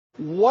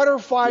What are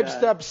 5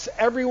 steps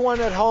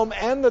everyone at home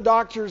and the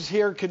doctors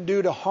here can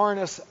do to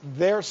harness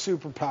their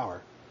superpower?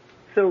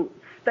 So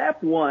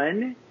step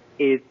 1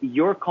 is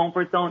your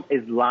comfort zone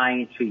is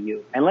lying to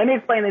you. And let me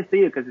explain this to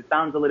you because it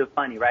sounds a little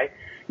funny, right?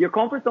 Your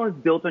comfort zone is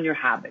built on your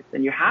habits,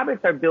 and your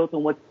habits are built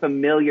on what's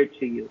familiar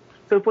to you.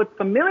 So if what's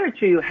familiar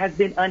to you has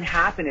been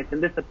unhappiness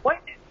and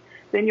disappointment,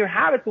 then your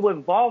habits will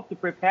evolve to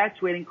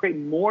perpetuate and create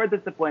more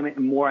disappointment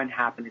and more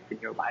unhappiness in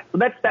your life. So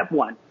that's step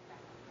 1.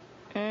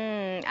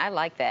 I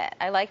like that.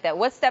 I like that.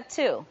 What's step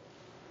 2?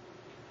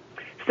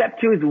 Step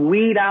 2 is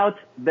weed out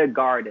the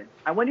garden.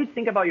 I want you to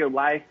think about your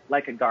life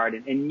like a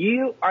garden, and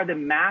you are the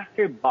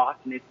master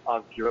botanist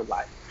of your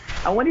life.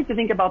 I want you to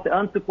think about the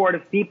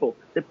unsupportive people,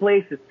 the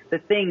places, the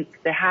things,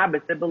 the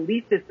habits, the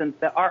belief systems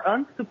that are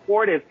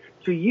unsupportive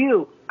to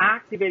you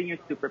activating your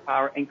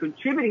superpower and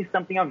contributing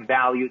something of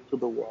value to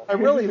the world. I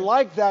really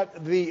like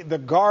that, the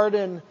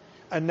garden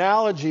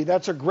analogy.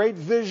 That's a great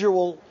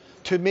visual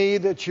to me,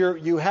 that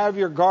you have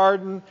your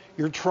garden,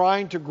 you're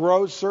trying to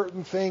grow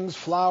certain things,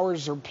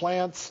 flowers or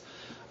plants,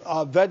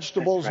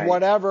 vegetables,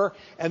 whatever,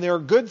 and there are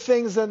good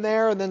things in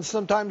there, and then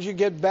sometimes you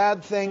get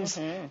bad things.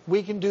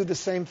 We can do the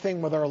same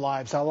thing with our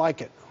lives. I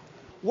like it.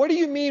 What do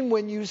you mean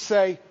when you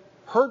say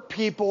hurt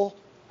people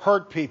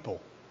hurt people?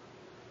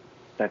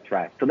 That's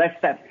right. So that's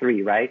step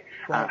 3, right?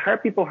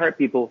 Hurt people hurt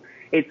people.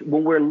 It's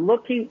when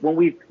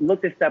we've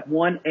looked at step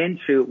 1 and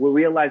 2, we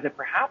realize that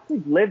perhaps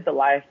we've lived a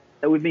life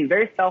that we've been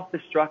very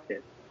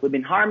self-destructive. We've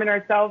been harming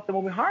ourselves, and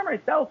when we harm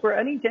ourselves, we're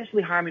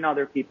unintentionally harming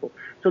other people.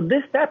 So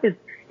this step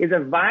is a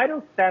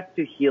vital step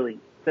to healing.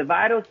 It's a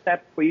vital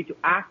step for you to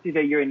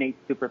activate your innate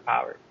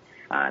superpowers.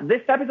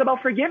 This step is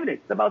about forgiveness.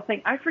 It's about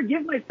saying, I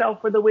forgive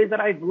myself for the ways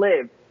that I've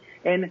lived,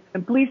 and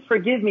please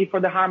forgive me for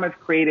the harm I've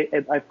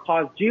created, I've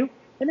caused you,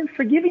 and then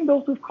forgiving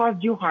those who've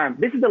caused you harm.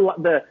 This is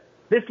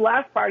this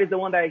last part is the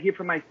one that I hear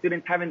from my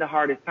students having the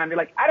hardest time. They're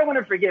like, I don't want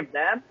to forgive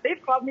them.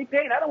 They've caused me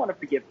pain. I don't want to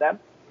forgive them.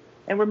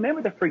 And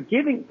remember that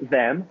forgiving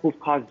them who've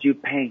caused you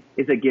pain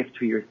is a gift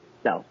to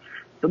yourself.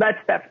 So that's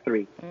step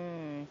 3.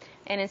 And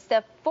in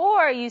step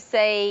 4, you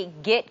say,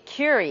 get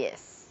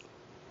curious.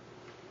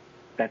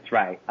 That's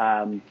right.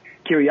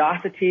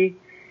 Curiosity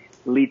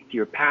leads to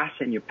your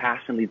passion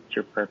leads to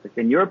your purpose.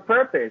 And your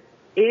purpose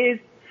is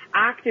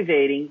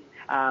activating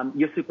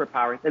your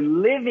superpowers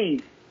and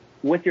living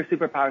with your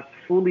superpowers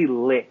fully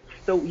lit.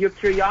 So your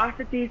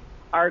curiosities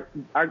are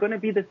going to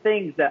be the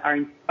things that are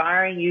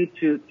inspiring you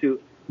to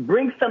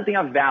bring something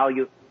of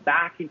value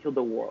back into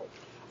the world.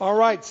 All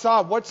right,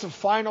 Sah, what's the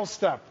final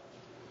step?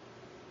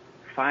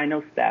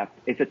 Final step.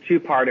 It's a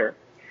 2-parter.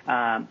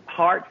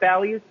 Heart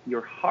values,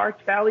 your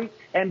heart values,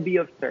 and be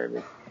of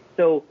service.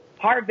 So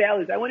heart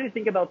values, I want you to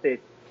think about this.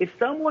 If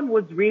someone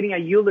was reading a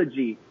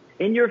eulogy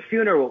in your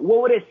funeral,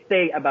 what would it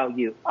say about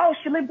you? Oh,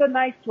 she lived a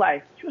nice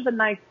life. She was a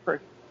nice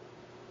person.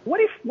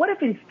 What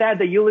if instead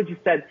the eulogy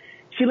said,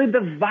 she lived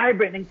a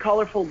vibrant and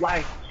colorful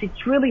life. She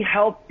truly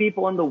helped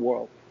people in the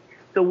world.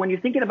 So when you're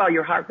thinking about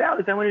your heart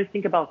values, I want you to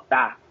think about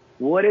that.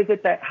 What is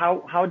it that,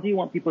 how do you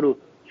want people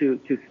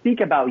to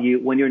speak about you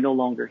when you're no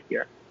longer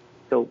here?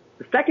 So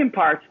the second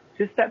part,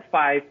 to step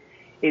 5,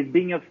 is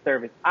being of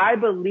service. I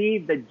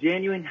believe that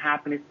genuine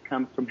happiness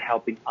comes from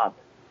helping others.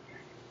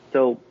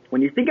 So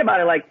when you think about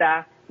it like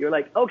that, you're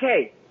like,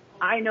 okay,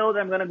 I know that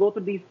I'm going to go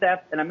through these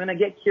steps, and I'm going to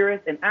get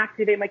curious and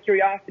activate my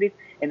curiosity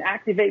and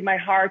activate my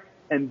heart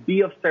and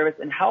be of service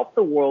and help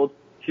the world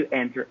to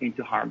enter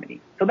into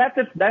harmony. So that's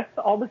it. That's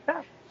all the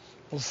steps.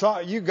 Well, Sah,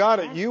 you got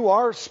it. You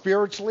are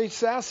spiritually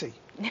sassy.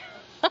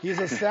 He's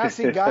a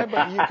sassy guy,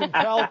 but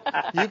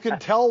you can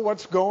tell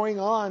what's going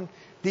on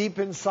deep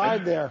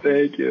inside there.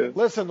 Thank you.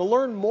 Listen, to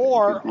learn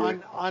more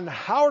on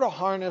how to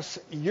harness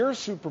your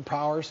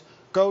superpowers,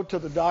 go to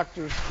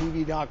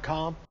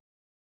thedoctorstv.com.